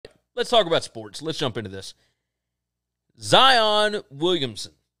let's talk about sports. Let's jump into this. Zion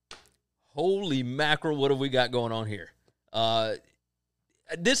Williamson. Holy mackerel, what have we got going on here?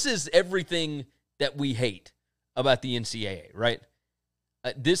 This is everything that we hate about the NCAA, right?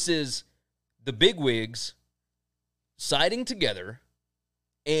 This is the bigwigs siding together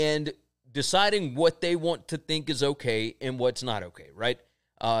and deciding what they want to think is okay and what's not okay, right?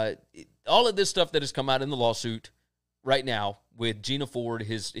 All of this stuff that has come out in the lawsuit right now with Gina Ford,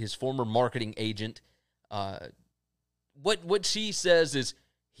 his former marketing agent, what she says is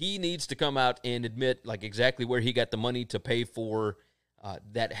he needs to come out and admit like exactly where he got the money to pay for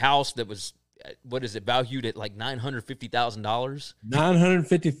that house that was, what is it, valued at like $950,000?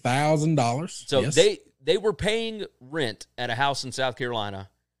 $950,000. So yes. They were paying rent at a house in South Carolina.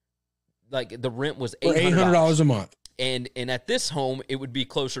 Like the rent was $800 a month. And at this home, it would be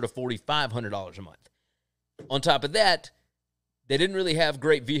closer to $4,500 a month. On top of that, they didn't really have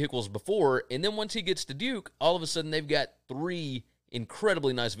great vehicles before. And then once he gets to Duke, all of a sudden they've got three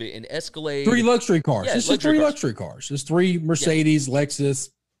incredibly nice vehicles, an Escalade. 3 luxury cars. Yeah, It's just 3 luxury cars. It's 3 Mercedes, Lexus,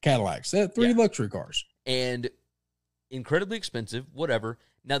 Cadillacs. 3 luxury cars. And incredibly expensive, whatever.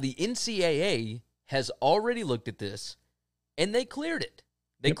 Now, the NCAA has already looked at this, and they cleared it.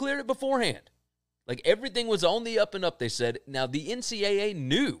 They cleared it beforehand. Like, everything was on the up and up, they said. Now, the NCAA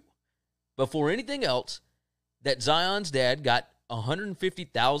knew before anything else that Zion's dad got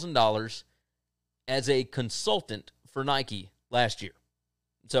 $150,000 as a consultant for Nike last year.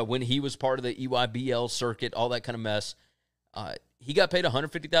 So when he was part of the EYBL circuit, all that kind of mess, he got paid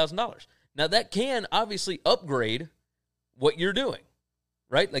 $150,000. Now, that can obviously upgrade what you're doing,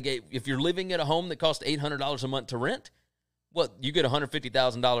 right? Like, if you're living at a home that costs $800 a month to rent, well, you get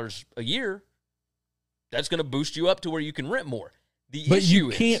 $150,000 a year. That's going to boost you up to where you can rent more. But you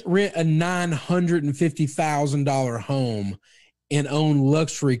can't rent a $950,000 home and own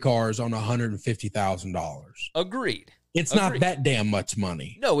luxury cars on $150,000. Agreed. It's not that damn much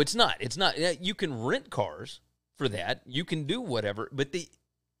money. No, it's not. It's not. You can rent cars for that. You can do whatever. But the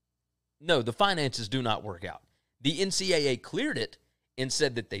finances do not work out. The NCAA cleared it and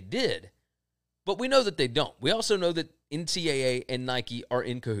said that they did, but we know that they don't. We also know that NCAA and Nike are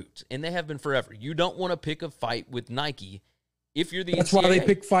in cahoots, and they have been forever. You don't want to pick a fight with Nike if you're the NCAA. That's why they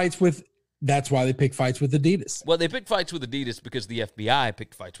pick fights with Adidas. Well, they picked fights with Adidas because the FBI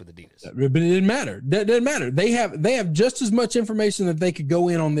picked fights with Adidas. But it didn't matter. That doesn't matter. They have just as much information that they could go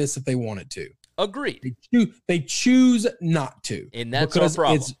in on this if they wanted to. Agreed. They choose not to. And that's our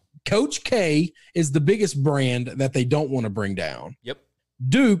problem. Coach K is the biggest brand that they don't want to bring down. Yep.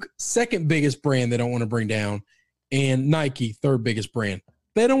 Duke, second biggest brand they don't want to bring down. And Nike, third biggest brand.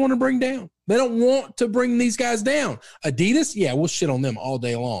 They don't want to bring down. They don't want to bring these guys down. Adidas, yeah, we'll shit on them all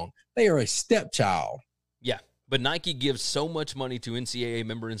day long. They are a stepchild. Yeah, but Nike gives so much money to NCAA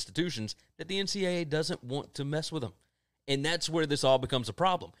member institutions that the NCAA doesn't want to mess with them. And that's where this all becomes a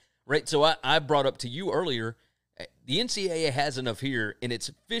problem, right? So I brought up to you earlier, the NCAA has enough here, and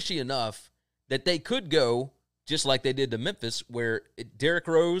it's fishy enough that they could go just like they did to Memphis, where Derrick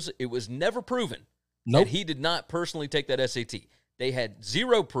Rose, it was never proven that he did not personally take that SAT. They had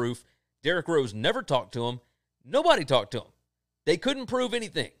zero proof. Derrick Rose never talked to him. Nobody talked to him. They couldn't prove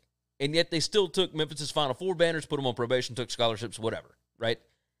anything. And yet they still took Memphis's Final Four banners, put them on probation, took scholarships, whatever, right?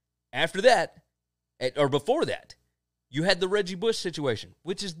 After that, or before that, you had the Reggie Bush situation,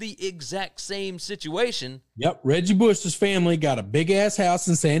 which is the exact same situation. Yep, Reggie Bush's family got a big-ass house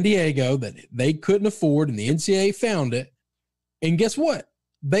in San Diego that they couldn't afford, and the NCAA found it. And guess what?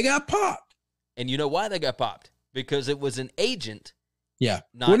 They got popped. And you know why they got popped? Because it was an agent. Yeah.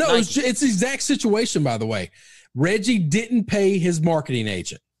 Not Nike. It's the exact situation, by the way. Reggie didn't pay his marketing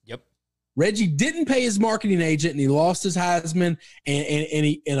agent. Reggie didn't pay his marketing agent, and he lost his Heisman,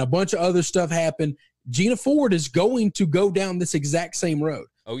 and a bunch of other stuff happened. Gina Ford is going to go down this exact same road.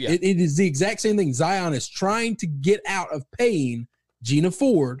 Oh, yeah. It is the exact same thing. Zion is trying to get out of paying Gina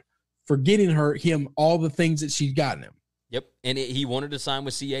Ford for getting him all the things that she's gotten him. Yep, and he wanted to sign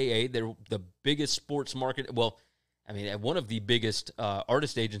with CAA. They're the biggest sports market. Well, I mean, one of the biggest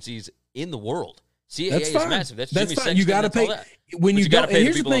artist agencies in the world. CAA is massive. That's Jimmy fine. Sexton, You got to pay when you got to pay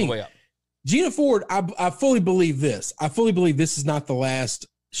the people thing. on the way up. Gina Ford, I fully believe this. I fully believe this is not the last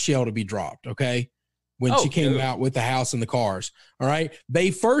shell to be dropped, okay? When she came out with the house and the cars, all right? They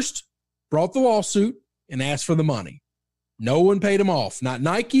first brought the lawsuit and asked for the money. No one paid them off. Not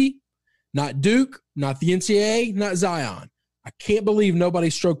Nike, not Duke, not the NCAA, not Zion. I can't believe nobody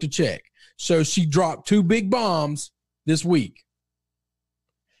stroked a check. So she dropped 2 big bombs this week.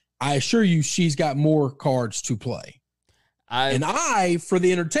 I assure you she's got more cards to play. I, for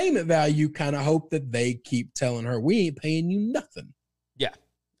the entertainment value, kind of hope that they keep telling her, we ain't paying you nothing. Yeah,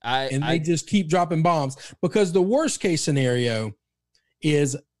 They just keep dropping bombs, because the worst case scenario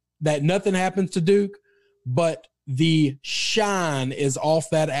is that nothing happens to Duke, but the shine is off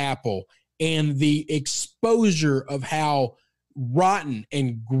that apple, and the exposure of how rotten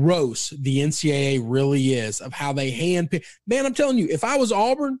and gross the NCAA really is, of how they handpick. Man, I'm telling you, if I was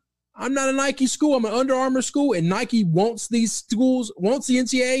Auburn, I'm not a Nike school, I'm an Under Armour school, and Nike wants the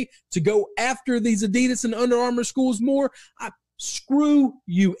NCAA to go after these Adidas and Under Armour schools more. Screw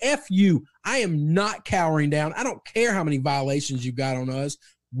you, F you. I am not cowering down. I don't care how many violations you got on us.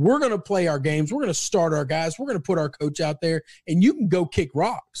 We're going to play our games. We're going to start our guys. We're going to put our coach out there, and you can go kick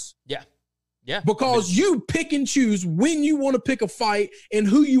rocks. Yeah. Yeah. Because you pick and choose when you want to pick a fight and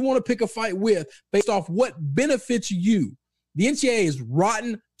who you want to pick a fight with based off what benefits you. The NCAA is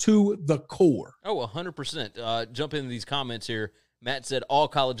rotten to the core. Oh, 100%. Jump into these comments here. Matt said all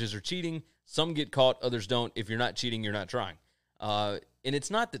colleges are cheating. Some get caught, others don't. If you're not cheating, you're not trying. And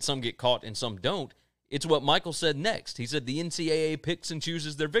it's not that some get caught and some don't. It's what Michael said next. He said the NCAA picks and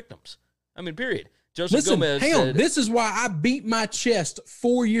chooses their victims. I mean, period. Joseph Gomez said, this is why I beat my chest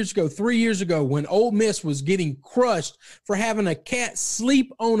 3 years ago when Ole Miss was getting crushed for having a cat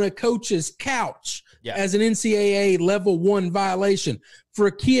sleep on a coach's couch as an NCAA level 1 violation, for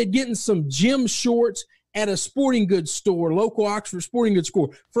a kid getting some gym shorts at a sporting goods store, local Oxford sporting goods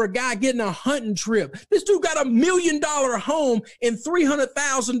store, for a guy getting a hunting trip. This dude got $1 million home and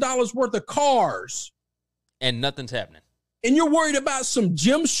 $300,000 worth of cars. And nothing's happening. And you're worried about some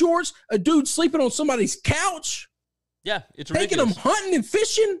gym shorts, a dude sleeping on somebody's couch? Yeah, it's ridiculous. Taking them hunting and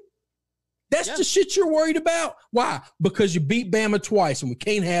fishing? That's the shit you're worried about? Why? Because you beat Bama twice, and we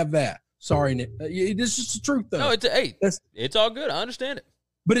can't have that. Sorry, Nick. This is the truth, though. No, it's all good. I understand it.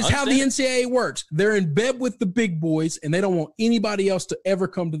 But it's how the NCAA works. They're in bed with the big boys, and they don't want anybody else to ever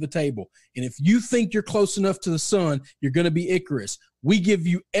come to the table. And if you think you're close enough to the sun, you're going to be Icarus. We give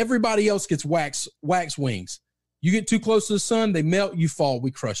you – everybody else gets wax wings. You get too close to the sun, they melt, you fall, we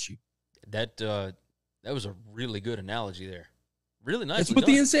crush you. That was a really good analogy there. Really nice. That's what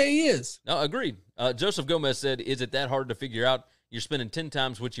the NCAA is. No, agreed. Joseph Gomez said, is it that hard to figure out? You're spending 10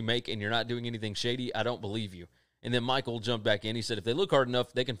 times what you make and you're not doing anything shady? I don't believe you. And then Michael jumped back in. He said, if they look hard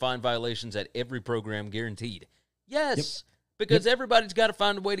enough, they can find violations at every program, guaranteed. Yes, because everybody's got to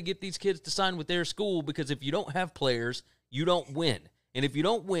find a way to get these kids to sign with their school, because if you don't have players, you don't win. And if you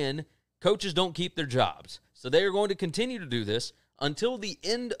don't win, coaches don't keep their jobs. So they are going to continue to do this until the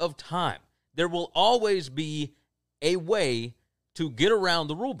end of time. There will always be a way to get around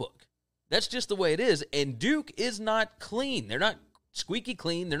the rule book. That's just the way it is. And Duke is not clean. They're not squeaky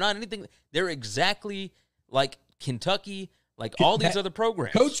clean. They're not anything. They're exactly like Kentucky, like all these other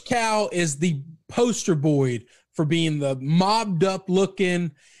programs. Coach Cal is the poster boy for being the mobbed up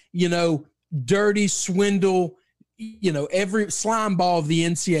looking, dirty swindle, every slime ball of the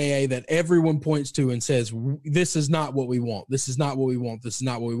NCAA that everyone points to and says, this is not what we want. This is not what we want. This is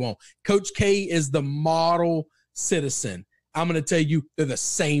not what we want. Coach K is the model citizen. I'm going to tell you, they're the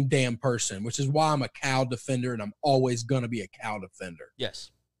same damn person, which is why I'm a Cal defender, and I'm always going to be a Cal defender.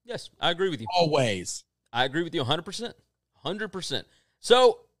 Yes, I agree with you. Always. I agree with you 100%. 100%.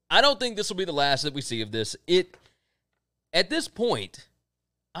 So I don't think this will be the last that we see of this. At this point,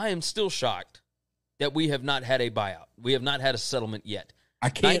 I am still shocked that we have not had a buyout. We have not had a settlement yet. I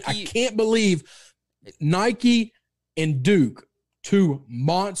can't believe Nike and Duke, two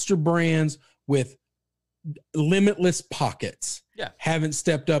monster brands with limitless pockets, haven't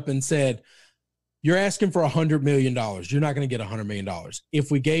stepped up and said, you're asking for $100 million. You're not going to get $100 million.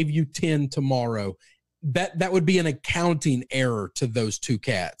 If we gave you 10 tomorrow, that would be an accounting error to those two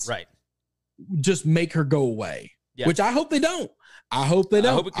cats. Right. Just make her go away, which I hope they don't. I hope they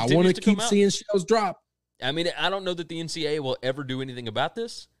don't. I want to keep seeing shells drop. I mean, I don't know that the NCAA will ever do anything about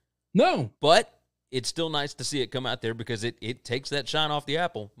this. No. But it's still nice to see it come out there because it takes that shine off the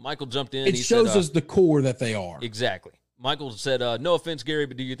apple. Michael jumped in. It shows us the core that they are. Exactly. Michael said, no offense, Gary,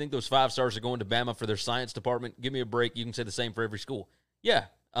 but do you think those 5 stars are going to Bama for their science department? Give me a break. You can say the same for every school. Yeah.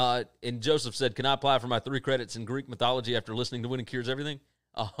 And Joseph said, can I apply for my 3 credits in Greek mythology after listening to Winning Cures Everything?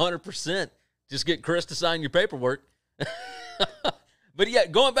 100%. Just get Chris to sign your paperwork. But yeah,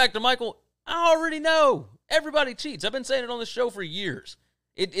 going back to Michael, I already know everybody cheats. I've been saying it on the show for years.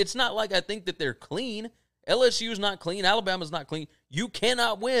 It's not like I think that they're clean. LSU's not clean. Alabama's not clean. You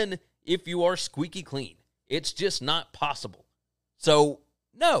cannot win if you are squeaky clean. It's just not possible. So,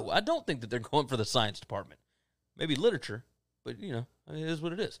 no, I don't think that they're going for the science department. Maybe literature, but, it is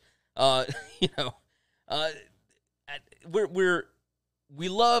what it is. We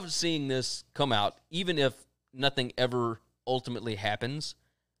love seeing this come out, even if nothing ever ultimately happens.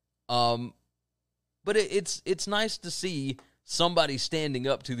 But it's nice to see somebody standing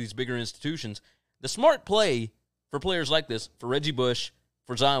up to these bigger institutions. The smart play for players like this, for Reggie Bush,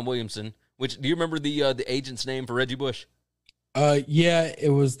 for Zion Williamson, which, do you remember the agent's name for Reggie Bush? Yeah, it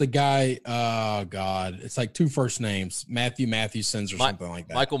was the guy. Oh God, it's like two first names, Matthew Matthewsons or something like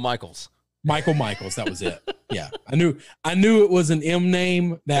that. Michael Michaels. That was it. Yeah, I knew it was an M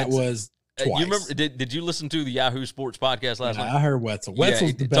name. That's, was twice. You remember? Did you listen to the Yahoo Sports podcast last night? I heard Wetzel.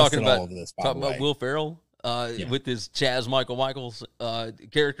 Wetzel's the best at all of this. Talking about Will Ferrell with his Chaz Michael Michaels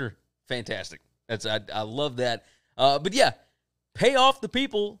character, fantastic. I love that. But yeah, pay off the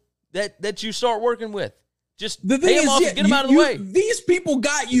people that you start working with. Just pay them off and get them out of the way. These people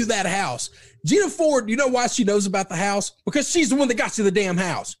got you that house. Gina Ford, you know why she knows about the house? Because she's the one that got you the damn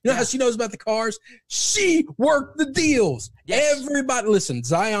house. You know how she knows about the cars? She worked the deals. Yes. Everybody, listen,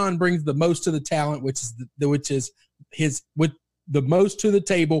 Zion brings the most to the talent, which is his with the most to the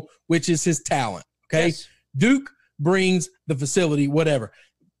table, which is his talent. Okay. Yes. Duke brings the facility, whatever.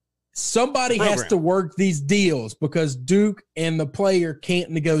 Somebody has to work these deals because Duke and the player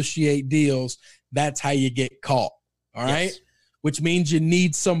can't negotiate deals. That's how you get caught. All right. Yes. Which means you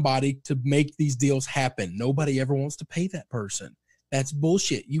need somebody to make these deals happen. Nobody ever wants to pay that person. That's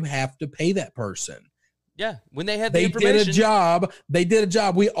bullshit. You have to pay that person. Yeah. When they had the information. They did a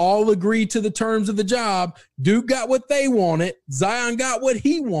job. We all agreed to the terms of the job. Duke got what they wanted. Zion got what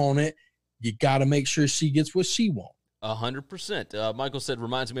he wanted. You got to make sure she gets what she wants. 100%. Michael said,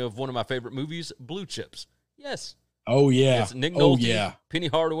 reminds me of one of my favorite movies, Blue Chips. Yes. Oh, yeah. It's Nick Nolte, Penny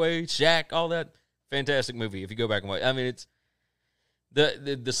Hardaway, Shaq, all that. Fantastic movie if you go back and watch. I mean, it's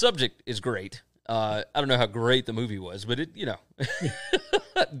the subject is great. I don't know how great the movie was, but Damian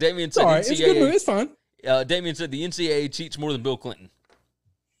said NCAA. It's a good movie. It's fine. Damian said the NCAA cheats more than Bill Clinton.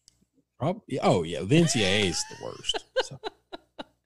 Oh, yeah. The NCAA is the worst. So.